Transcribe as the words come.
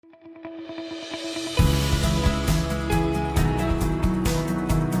Hello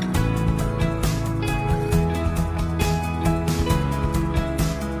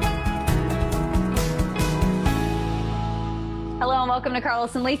and welcome to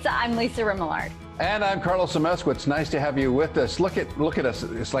Carlos and Lisa. I'm Lisa Remillard. And I'm Carlos Amezquita. Nice to have you with us. Look at us.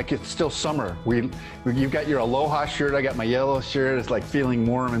 It's like it's still summer. You've got your Aloha shirt. I got my yellow shirt. It's like feeling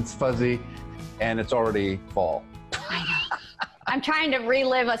warm and fuzzy, and it's already fall. I know. I'm trying to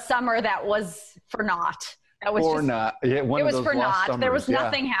relive a summer that was for naught. That was for naught. Yeah, it was for naught. Summers. There was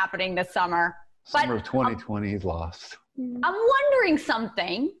nothing happening this summer. Summer of 2020 is lost. I'm wondering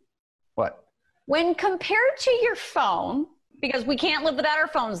something. What? When compared to your phone, because we can't live without our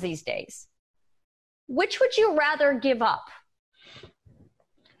phones these days, which would you rather give up?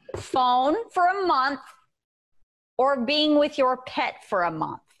 Phone for a month or being with your pet for a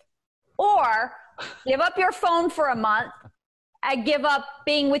month? Or give up your phone for a month and give up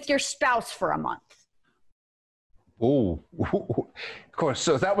being with your spouse for a month? Oh, of course.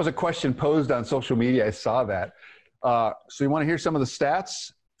 So that was a question posed on social media. I saw that. So you want to hear some of the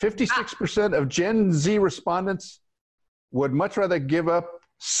stats? 56% of Gen Z respondents would much rather give up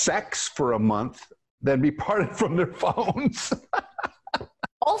sex for a month than be parted from their phones.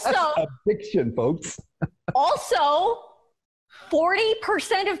 Also, that's addiction, folks. Also,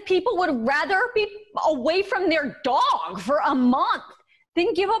 40% of people would rather be away from their dog for a month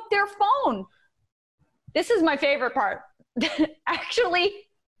than give up their phone. This is my favorite part. Actually,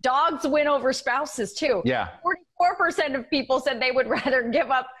 dogs win over spouses too. Yeah. 44% of people said they would rather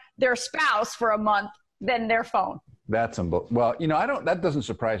give up their spouse for a month than their phone. That's well, you know, that doesn't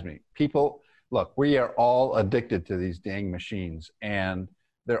surprise me. People, look, we are all addicted to these dang machines, and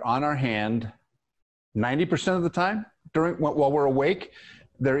they're on our hand 90% of the time while we're awake.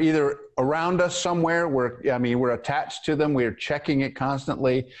 They're either around us somewhere. We're attached to them. We're checking it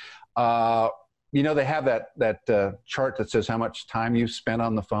constantly. You know, they have that chart that says how much time you've spent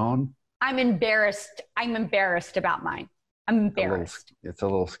on the phone. I'm embarrassed. I'm embarrassed about mine. I'm embarrassed. It's a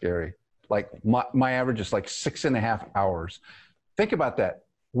little scary. Like my average is like 6.5 hours. Think about that.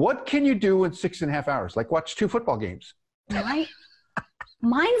 What can you do in 6.5 hours? Like watch 2 football games. Right?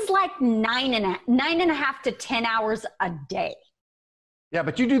 Mine's like 9.5 to 10 hours a day. Yeah,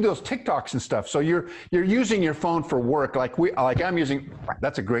 but you do those TikToks and stuff. So you're using your phone for work. Like I'm using.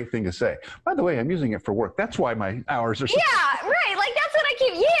 That's a great thing to say. By the way, I'm using it for work. That's why my hours are. Yeah, right. Like that's what I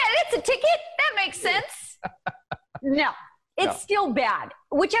keep. Yeah, it's a ticket. That makes sense. No. It's still bad.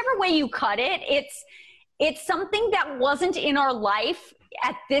 Whichever way you cut it, it's something that wasn't in our life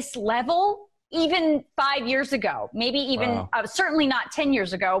at this level even 5 years ago. Maybe even, certainly not 10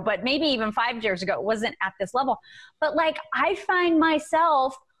 years ago, but maybe even 5 years ago, it wasn't at this level. But like, I find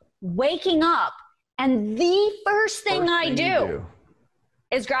myself waking up and the first thing I do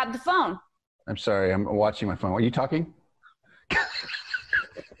is grab the phone. I'm sorry, I'm watching my phone. Are you talking?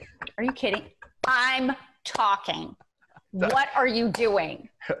 Are you kidding? I'm talking. What are you doing?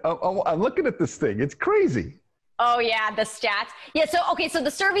 I'm looking at this thing. It's crazy. Oh yeah, the stats. Yeah. So okay. So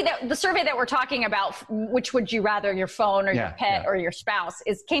the survey that we're talking about, which would you rather, your phone or your pet or your spouse,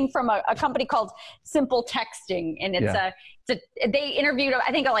 came from a company called Simple Texting, and they interviewed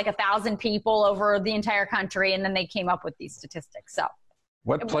I think like 1,000 people over the entire country, and then they came up with these statistics. So,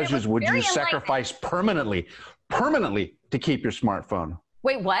 what pleasures would you sacrifice permanently to keep your smartphone?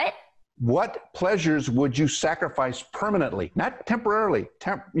 Wait, what? What pleasures would you sacrifice permanently, not temporarily,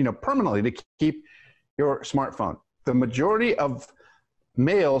 permanently to keep your smartphone? The majority of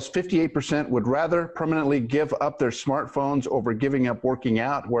males, 58%, would rather permanently give up their smartphones over giving up working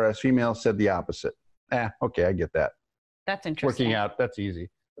out, whereas females said the opposite. Okay, I get that. That's interesting. Working out, that's easy.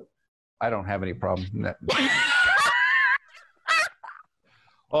 I don't have any problem with that.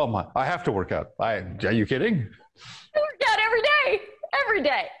 Oh my, I have to work out. Are you kidding? I work out every day. Every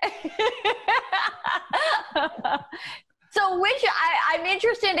day. So I'm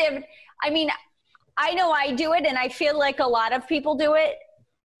interested in, I know I do it and I feel like a lot of people do it.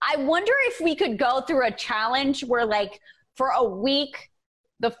 I wonder if we could go through a challenge where like for a week,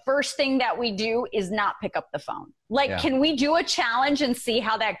 the first thing that we do is not pick up the phone. Can we do a challenge and see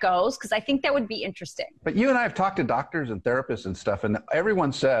how that goes? Because I think that would be interesting. But you and I have talked to doctors and therapists and stuff, and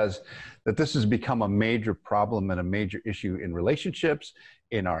everyone says that this has become a major problem and a major issue in relationships,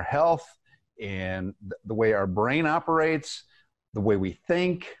 in our health, in the way our brain operates, the way we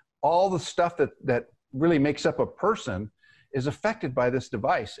think, all the stuff that really makes up a person is affected by this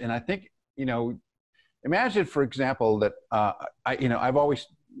device. And I think, imagine, for example, that I've always,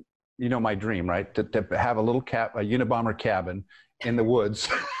 my dream, right, to have a little a Unabomber cabin in the woods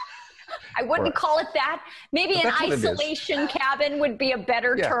I wouldn't call it that. Maybe an isolation cabin would be a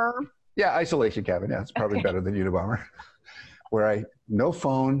better term. Yeah, isolation cabin. Yeah, it's probably better than Unabomber. Where no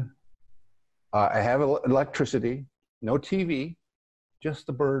phone, I have electricity, no TV, just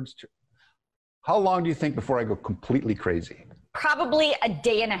the birds. How long do you think before I go completely crazy? Probably a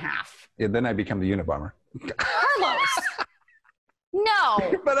day and a half. Yeah, then I become the Unabomber. Carlos.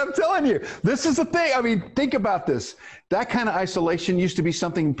 No. But I'm telling you, this is the thing. I mean, think about this. That kind of isolation used to be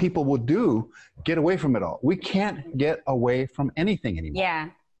something people would do, get away from it all. We can't get away from anything anymore. Yeah,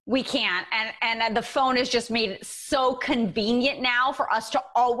 we can't. And the phone has just made it so convenient now for us to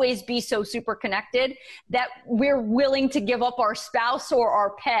always be so super connected that we're willing to give up our spouse or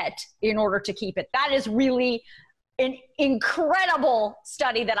our pet in order to keep it. That is really an incredible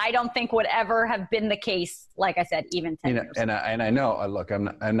study that I don't think would ever have been the case, like I said, even 10 years ago. And I know, look, I'm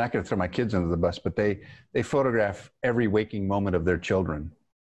not going to throw my kids under the bus, but they photograph every waking moment of their children.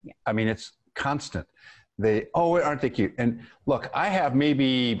 Yeah. I mean, it's constant. Aren't they cute? And look, I have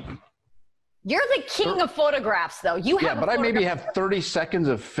maybe... You're the king of photographs, though. I maybe have 30 seconds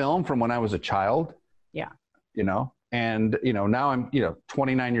of film from when I was a child. Yeah. And, now I'm,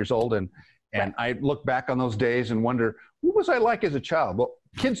 29 years old and I look back on those days and wonder, what was I like as a child? Well,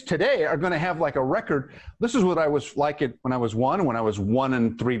 kids today are going to have like a record. This is what I was like when I was 1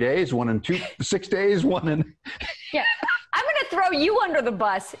 in 3 days, 1 in 6 days, 1 in... Yeah. I'm going to throw you under the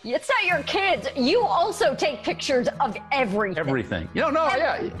bus. It's not your kids. You also take pictures of everything. Everything.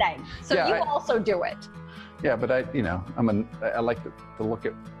 Everything. So you also do it. Yeah, but I like to look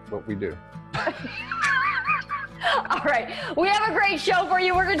at what we do. All right. We have a great show for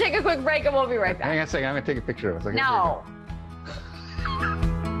you. We're going to take a quick break and we'll be right back. Hang on a second. I'm going to take a picture of us. No.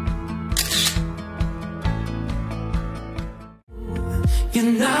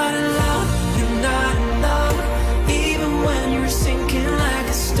 You're not alone. You're not alone. Even when you're sinking like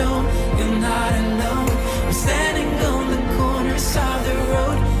a stone, you're not alone. I'm standing on the corners of the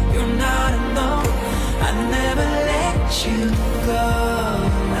road. You're not alone. I never let you go.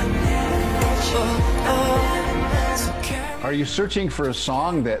 I never let you go. Are you searching for a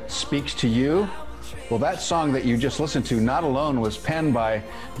song that speaks to you? Well, that song that you just listened to, Not Alone, was penned by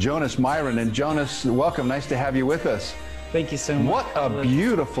Jonas Myrin. And Jonas, welcome. Nice to have you with us. Thank you so much. What a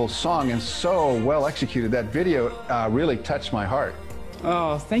beautiful song and so well executed. That video really touched my heart.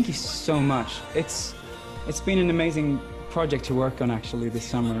 Oh, thank you so much. It's been an amazing project to work on actually this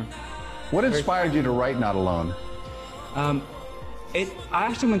summer. What inspired you to write Not Alone? I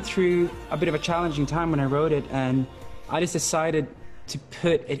actually went through a bit of a challenging time when I wrote it, and I just decided to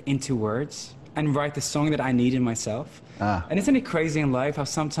put it into words and write the song that I needed myself. And isn't it crazy in life how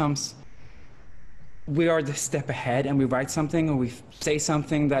sometimes we are the step ahead and we write something or we say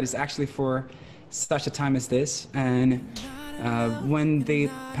something that is actually for such a time as this. And when the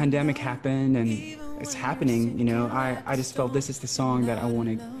pandemic happened and it's happening, I just felt this is the song that I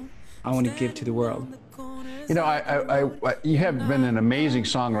want to give to the world. You have been an amazing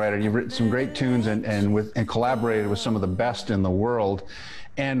songwriter. You've written some great tunes and collaborated with some of the best in the world.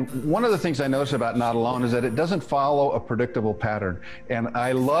 And one of the things I notice about Not Alone is that it doesn't follow a predictable pattern. And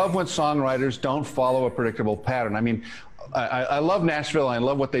I love when songwriters don't follow a predictable pattern. I mean, I love Nashville. I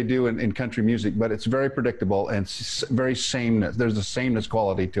love what they do in country music, but it's very predictable and very sameness. There's a sameness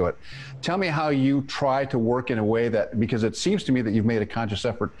quality to it. Tell me how you try to work in a way that, because it seems to me that you've made a conscious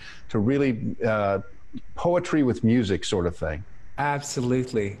effort to really poetry with music sort of thing.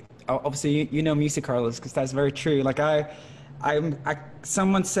 Absolutely. Obviously, you know music, Carlos, because that's very true. Like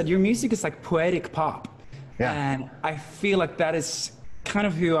someone said, your music is like poetic pop. Yeah. And I feel like that is kind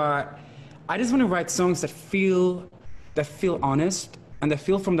of who I just want to write songs that feel honest and that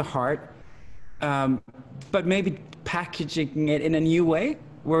feel from the heart, but maybe packaging it in a new way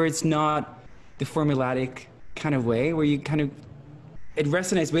where it's not the formulaic kind of way where you kind of, it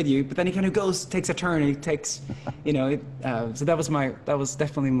resonates with you, but then it kind of takes a turn. It takes, so that was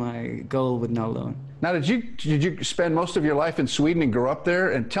definitely my goal with Not Alone. Now, did you spend most of your life in Sweden and grow up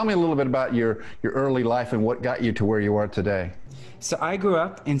there? And tell me a little bit about your early life and what got you to where you are today. So I grew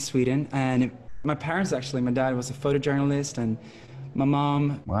up in Sweden, and my parents actually, my dad was a photojournalist, and my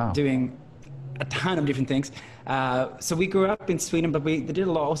mom doing a ton of different things. So we grew up in Sweden, but they did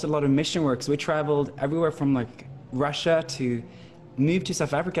also a lot of mission work. So we traveled everywhere from like Russia to moved to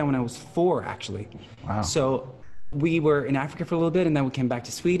South Africa when I was 4, actually. Wow. So we were in Africa for a little bit, and then we came back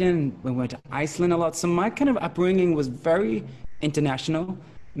to Sweden. We went to Iceland a lot. So my kind of upbringing was very international.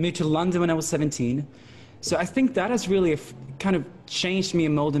 Moved to London when I was 17. So I think that has really kind of changed me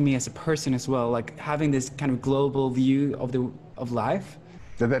and molded me as a person as well, like having this kind of global view of life.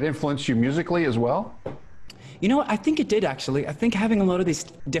 Did that influence you musically as well? You know what? I think it did actually. I think having a lot of these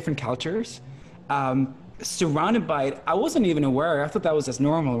different cultures, surrounded by it, I wasn't even aware. I thought that was just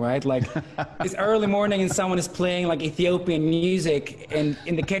normal, right? Like it's early morning and someone is playing like Ethiopian music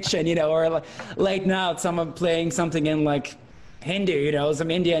in the kitchen, you know, or like, late night someone playing something in like Hindi, you know, some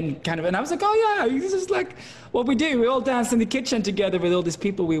Indian kind of. And I was like, oh yeah, this is like what we do. We all dance in the kitchen together with all these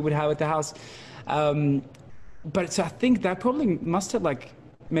people we would have at the house. But so I think that probably must have like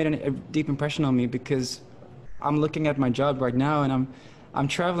made a deep impression on me, because I'm looking at my job right now and I'm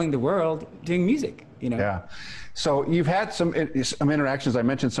traveling the world doing music, you know. Yeah. So you've had some interactions. I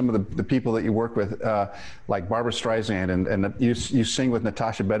mentioned some of the people that you work with, like Barbra Streisand, and you sing with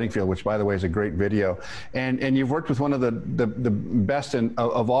Natasha Bedingfield, which, by the way, is a great video. And you've worked with one of the best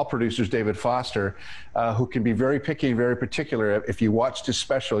of all producers, David Foster, who can be very picky and very particular. If you watched his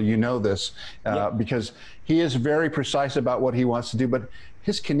special, you know this, because he is very precise about what he wants to do. But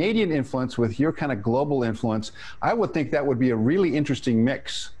his Canadian influence with your kind of global influence, I would think that would be a really interesting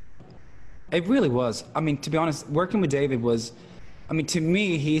mix. It really was. I mean, to be honest, working with David was, I mean, to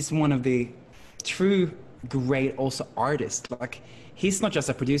me, he's one of the true great also artists. Like, he's not just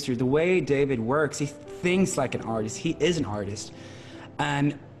a producer. The way David works, he thinks like an artist. He is an artist.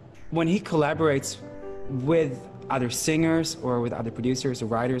 And when he collaborates with other singers or with other producers or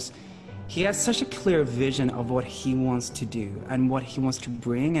writers, he has such a clear vision of what he wants to do and what he wants to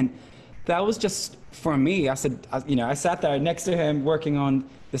bring. And that was just, for me, I sat there next to him working on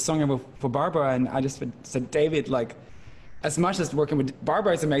the song for Barbra, and I just said, David, like, as much as working with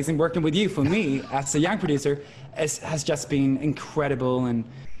Barbra is amazing, working with you, for me, as a young producer, has just been incredible. And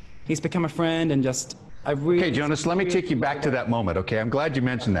he's become a friend, and just, I really... Okay, Jonas, let me take you back to that moment, okay? I'm glad you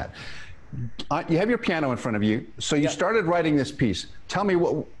mentioned that. You have your piano in front of you, so you started writing this piece. Tell me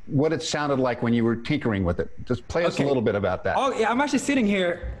what it sounded like when you were tinkering with it. Just play us a little bit about that. Oh, yeah, I'm actually sitting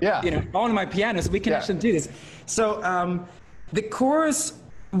here, you know, on my piano, so we can actually do this. So the chorus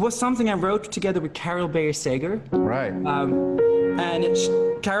was something I wrote together with Carol Bayer Sager. Right. And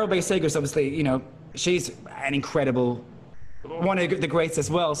Carol Bayer Sager is obviously, you know, she's an incredible, one of the greats as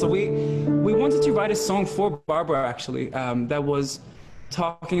well. So we wanted to write a song for Barbra, actually, that was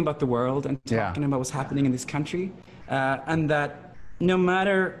talking about the world and talking about what's happening in this country, and that no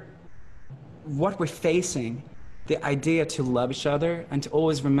matter what we're facing, the idea to love each other and to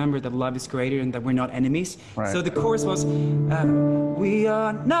always remember that love is greater and that we're not enemies. Right. So the chorus was, we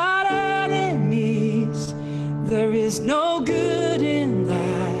are not enemies, there is no good in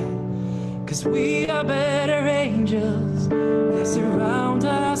that, 'cause we are better angels that surround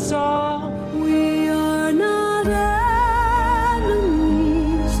us all. We are not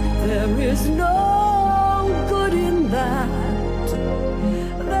enemies, there is no good in that.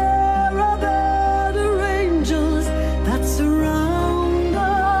 There are better angels that surround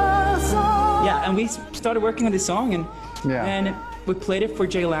us all. Yeah, and we started working on this song, and we played it for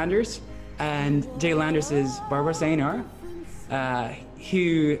Jay Landers, and Jay Landers is Barbara's A&R,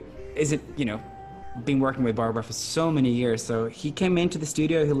 who is, you know, been working with Barbra for so many years. So he came into the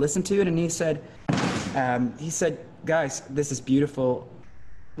studio, he listened to it, and he said, guys, this is beautiful.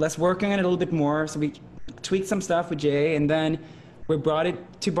 Let's work on it a little bit more. So we tweaked some stuff with Jay, and then we brought it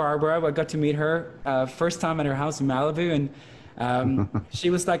to Barbra. I got to meet her first time at her house in Malibu, and she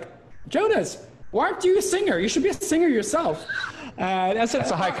was like, Jonas, why aren't you a singer? You should be a singer yourself. That's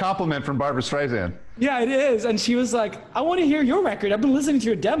a high compliment from Barbra Streisand. Yeah, it is. And she was like, I want to hear your record. I've been listening to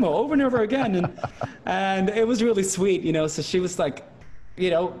your demo over and over again. And it was really sweet, you know. So she was like, you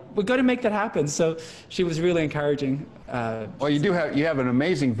know, we got to make that happen. So she was really encouraging. Well, you have an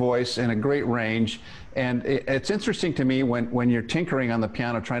amazing voice and a great range. And it's interesting to me when you're tinkering on the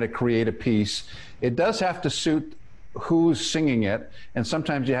piano trying to create a piece, it does have to suit who's singing it, and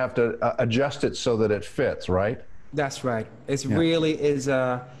sometimes you have to adjust it so that it fits, right? That's right. It really is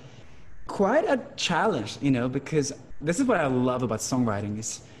quite a challenge, you know, because this is what I love about songwriting.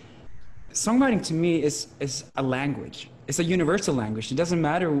 Songwriting to me is a language. It's a universal language. It doesn't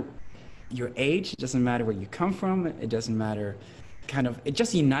matter your age. It doesn't matter where you come from. It doesn't matter, it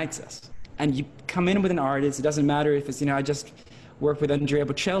just unites us. And you come in with an artist. It doesn't matter if it's, you know, I just worked with Andrea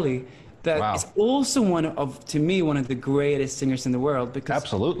Bocelli. That is also to me, one of the greatest singers in the world.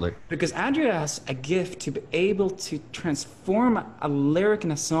 Because Andrea has a gift to be able to transform a lyric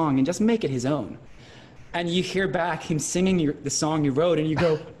in a song and just make it his own. And you hear back him singing the song you wrote, and you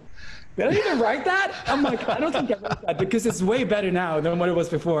go, did I even write that? I'm like, I don't think I wrote that, because it's way better now than what it was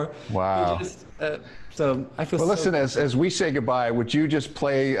before. Wow. So I feel. Well, listen, as we say goodbye, would you just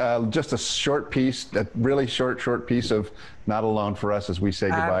play just a short piece, a really short piece of "Not Alone" for us as we say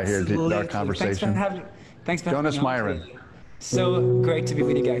goodbye here to our conversation? Thanks for having Jonas me. Myrin. So great to be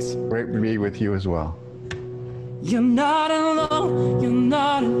with you guys. Great to be with you as well. You're not alone, you're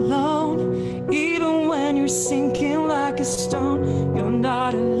not alone. Even when you're sinking like a stone, you're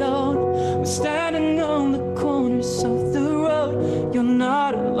not alone. We're standing on the corners of the road. You're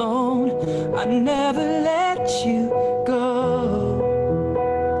not alone. I never let you go.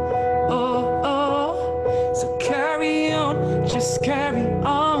 Oh, oh. So carry on, just carry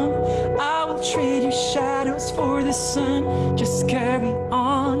on. I will trade your shadows for the sun. Just carry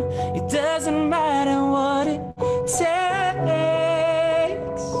on. It doesn't matter what it takes.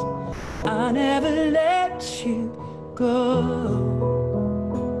 I never let you go.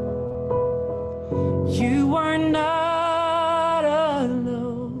 You are not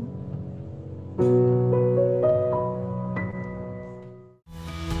alone.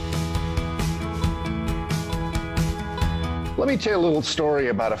 Let me tell you a little story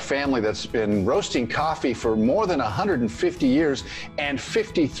about a family that's been roasting coffee for more than 150 years, and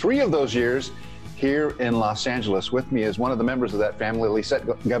 53 of those years here in Los Angeles. With me is one of the members of that family, Lisette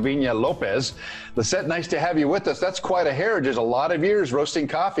Gavinia Lopez. Lisette, nice to have you with us. That's quite a heritage, a lot of years roasting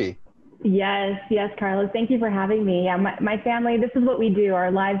coffee. Yes, Carlos. Thank you for having me. Yeah, my family, this is what we do. Our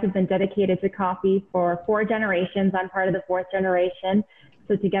lives have been dedicated to coffee for 4 generations. I'm part of the 4th generation.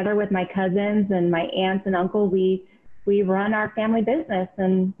 So together with my cousins and my aunts and uncle, we run our family business,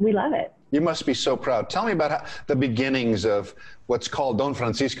 and we love it. You must be so proud. Tell me about the beginnings of what's called Don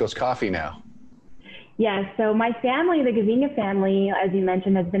Francisco's Coffee now. Yes, so my family, the Gavinia family, as you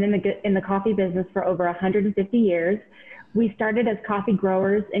mentioned, has been in the coffee business for over 150 years. We started as coffee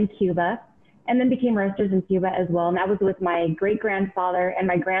growers in Cuba and then became roasters in Cuba as well. And that was with my great-grandfather and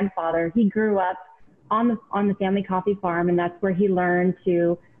my grandfather. He grew up on the family coffee farm, and that's where he learned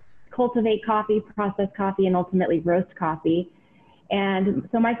to cultivate coffee, process coffee, and ultimately roast coffee. And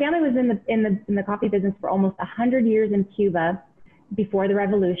so my family was in the coffee business for almost 100 years in Cuba before the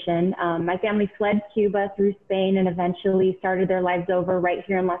revolution. My family fled Cuba through Spain and eventually started their lives over right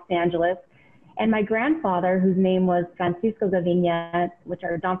here in Los Angeles. And my grandfather, whose name was Francisco Gavinia, which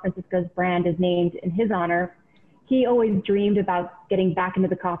our Don Francisco's brand is named in his honor, he always dreamed about getting back into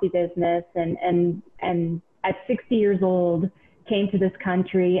the coffee business, and at 60 years old, came to this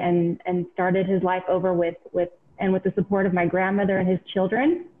country and started his life over with the support of my grandmother and his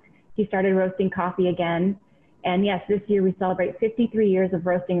children. He started roasting coffee again. And yes, this year we celebrate 53 years of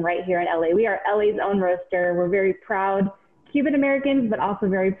roasting right here in LA. We are LA's own roaster. We're very proud Cuban Americans, but also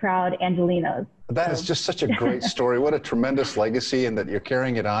very proud Angelinos. That is just such a great story. What a tremendous legacy, and that you're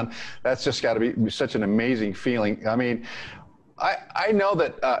carrying it on. That's just got to be such an amazing feeling. I mean, I know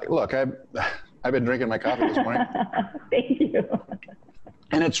that, look, I've been drinking my coffee this morning. Thank you.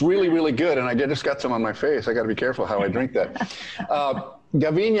 And it's really, really good. And I just got some on my face. I got to be careful how I drink that.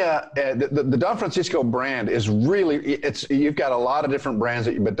 Gavinia, the Don Francisco brand is really, you've got a lot of different brands,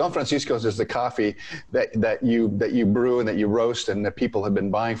 but Don Francisco's is the coffee that you brew and that you roast and that people have been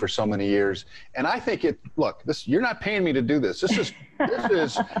buying for so many years. And I think look, you're not paying me to do this. This is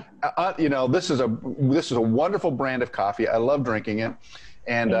a wonderful brand of coffee. I love drinking it.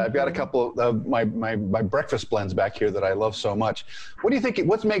 And I've got a couple of my breakfast blends back here that I love so much. What do you think,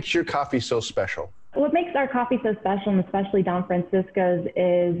 what makes your coffee so special? What makes our coffee so special, and especially Don Francisco's,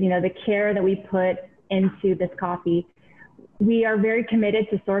 is, the care that we put into this coffee. We are very committed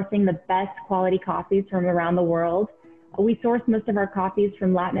to sourcing the best quality coffees from around the world. We source most of our coffees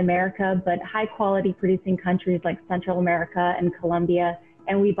from Latin America, but high quality producing countries like Central America and Colombia,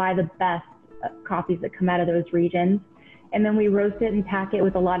 and we buy the best coffees that come out of those regions. And then we roast it and pack it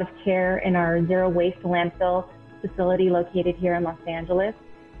with a lot of care in our zero waste landfill facility located here in Los Angeles.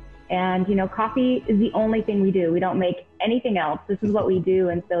 And, coffee is the only thing we do. We don't make anything else. This is what we do.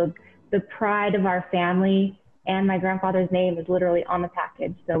 And so the pride of our family and my grandfather's name is literally on the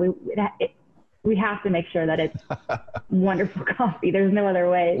package. So we have to make sure that it's wonderful coffee. There's no other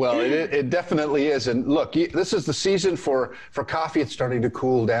way. Well, it definitely is. And look, this is the season for coffee. It's starting to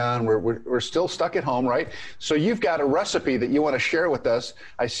cool down. We're still stuck at home, right? So you've got a recipe that you want to share with us.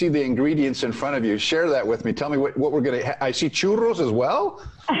 I see the ingredients in front of you. Share that with me. Tell me what we're going to. I see churros as well.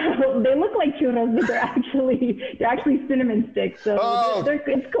 They look like churros, but they're actually cinnamon sticks. So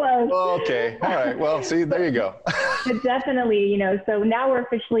it's close. Okay. All right. Well, see, there you go. But definitely, so now we're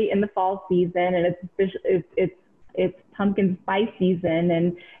officially in the fall season, and it's pumpkin spice season.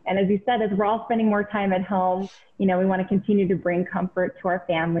 And as you said, as we're all spending more time at home, we want to continue to bring comfort to our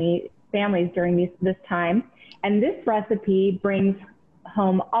families during this time. And this recipe brings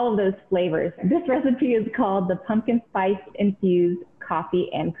home all of those flavors. This recipe is called the pumpkin spice infused coffee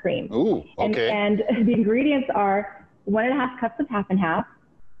and cream. Ooh, okay. And the ingredients are 1.5 cups of half and half,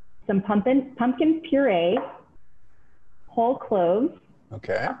 some pumpkin puree, whole cloves,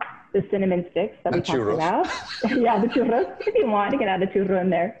 okay, the cinnamon sticks that we talked churros. about. Yeah, the churros. If you want, you can add a churro in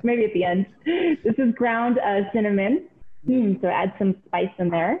there, maybe at the end. This is ground cinnamon, so add some spice in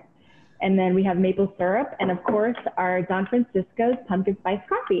there. And then we have maple syrup, and of course, our Don Francisco's pumpkin spice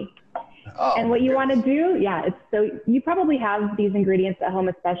coffee. Oh, and what you want to do, you probably have these ingredients at home,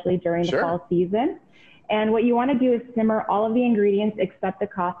 especially during the fall season. And what you want to do is simmer all of the ingredients except the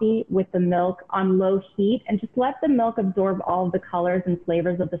coffee with the milk on low heat, and just let the milk absorb all of the colors and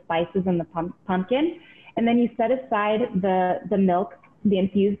flavors of the spices and the pumpkin. And then you set aside the milk, the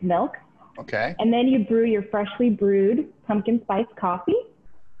infused milk. Okay. And then you brew your freshly brewed pumpkin spice coffee,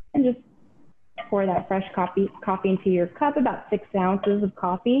 and just pour that fresh coffee into your cup, about 6 ounces of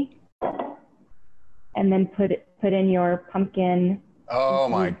coffee. And then put in your pumpkin. Oh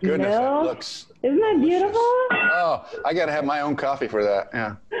my goodness, that looks Isn't that delicious. beautiful? Oh, I got to have my own coffee for that.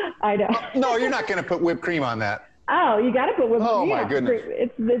 Yeah. I know. No, you're not going to put whipped cream on that. Oh, you got to put whipped cream. Oh my goodness.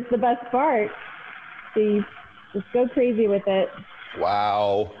 It's the best part. So you just go crazy with it.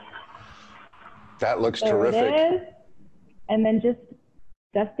 Wow. That looks terrific. It is. And then just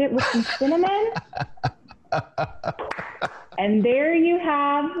dust it with some cinnamon. And there you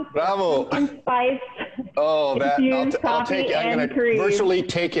have Bravo. pumpkin spice. Oh, I'll take it. I'm going to cream. virtually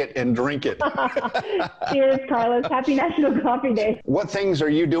take it and drink it. Cheers, Carlos. Happy National Coffee Day. What things are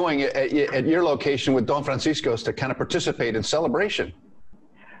you doing at your location with Don Francisco's to kind of participate in celebration?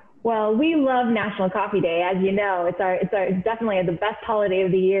 Well, we love National Coffee Day. As you know, it's definitely the best holiday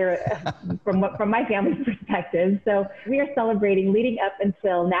of the year from my family's perspective. So we are celebrating leading up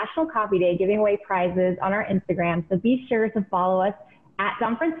until National Coffee Day, giving away prizes on our Instagram. So be sure to follow us at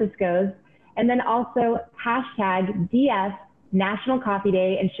Don Francisco's, and then also hashtag DS National Coffee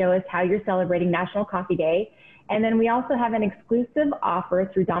Day, and show us how you're celebrating National Coffee Day. And then we also have an exclusive offer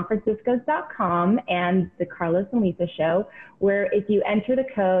through donfranciscos.com and the Carlos and Lisa Show, where if you enter the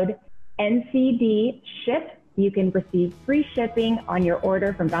code NCD SHIP, you can receive free shipping on your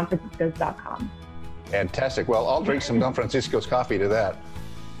order from donfranciscos.com. Fantastic. Well, I'll drink some Don Francisco's coffee to that.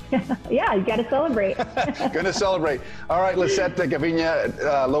 Yeah, you got to celebrate. Going to celebrate. All right, Lisette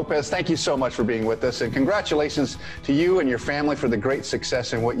Gavinia Lopez, thank you so much for being with us, and congratulations to you and your family for the great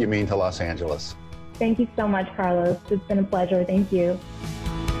success and what you mean to Los Angeles. Thank you so much, Carlos. It's been a pleasure. Thank you.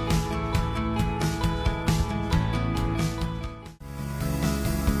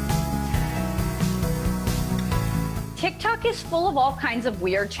 TikTok is full of all kinds of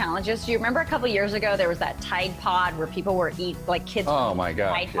weird challenges. Do you remember a couple years ago there was that Tide Pod where people were kids oh my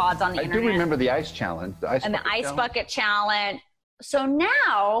God. Tide Pods on the internet? I do remember the ice challenge. The ice bucket challenge. So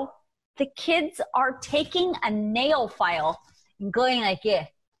now the kids are taking a nail file and going like this,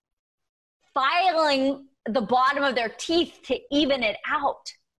 filing the bottom of their teeth to even it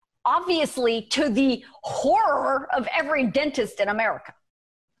out. Obviously, to the horror of every dentist in America.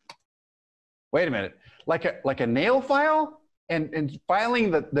 Wait a minute. Like a nail file and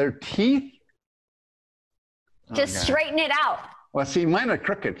filing their teeth? Just straighten it out. Well, see, mine are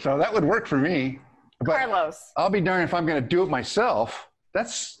crooked, so that would work for me. But Carlos. I'll be darned if I'm going to do it myself.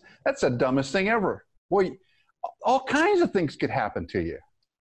 That's the dumbest thing ever. Boy, all kinds of things could happen to you.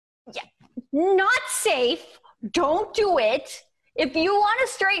 Yeah. Not safe. Don't do it. If you want to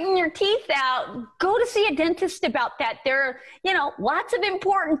straighten your teeth out, go to see a dentist about that. There are, lots of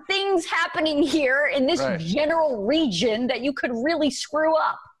important things happening here in this general region that you could really screw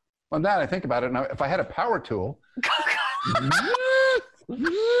up. Well, now that I think about it, now if I had a power tool,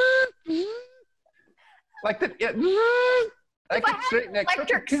 like that, I could straighten that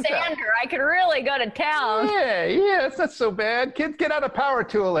electric tooth out. sander, I could really go to town. Yeah, it's not so bad. Kids, get out a power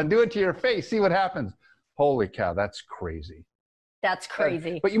tool and do it to your face. See what happens. Holy cow, that's crazy. That's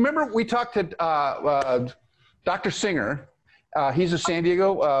crazy. But you remember we talked to Dr. Singer. He's a San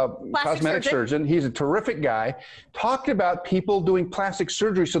Diego cosmetic surgeon. He's a terrific guy. Talked about people doing plastic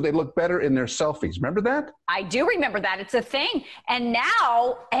surgery so they look better in their selfies. Remember that? I do remember that. It's a thing. And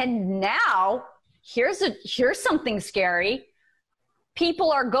now, here's something scary.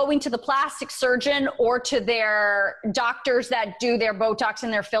 People are going to the plastic surgeon or to their doctors that do their Botox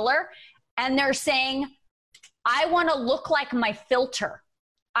and their filler, and they're saying, I want to look like my filter.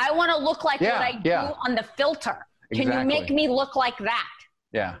 I want to look like what I do on the filter. Can you make me look like that?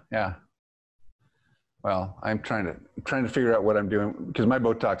 Yeah. Well, I'm trying to figure out what I'm doing because my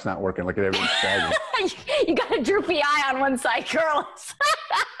Botox not working. Look at everything's sagging. You got a droopy eye on one side, Carlos.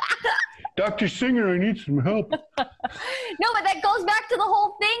 Dr. Singer, I need some help. No, but that goes back to the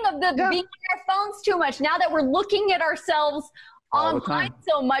whole thing of being on our phones too much. Now that we're looking at ourselves online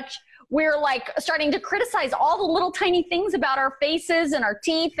so much, we're like starting to criticize all the little tiny things about our faces and our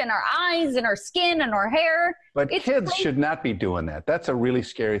teeth and our eyes and our skin and our hair. But kids should not be doing that. That's a really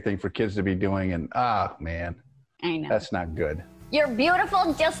scary thing for kids to be doing. And man, I know. That's not good. You're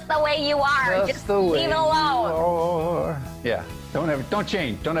beautiful just the way you are. Just leave it alone. Yeah. Don't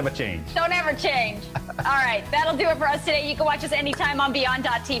change. Don't ever change. Don't ever change. All right. That'll do it for us today. You can watch us anytime on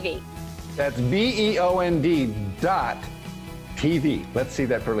Beyond.tv. That's BEOND.TV. Let's see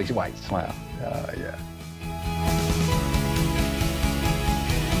that pearly white smile. Yeah.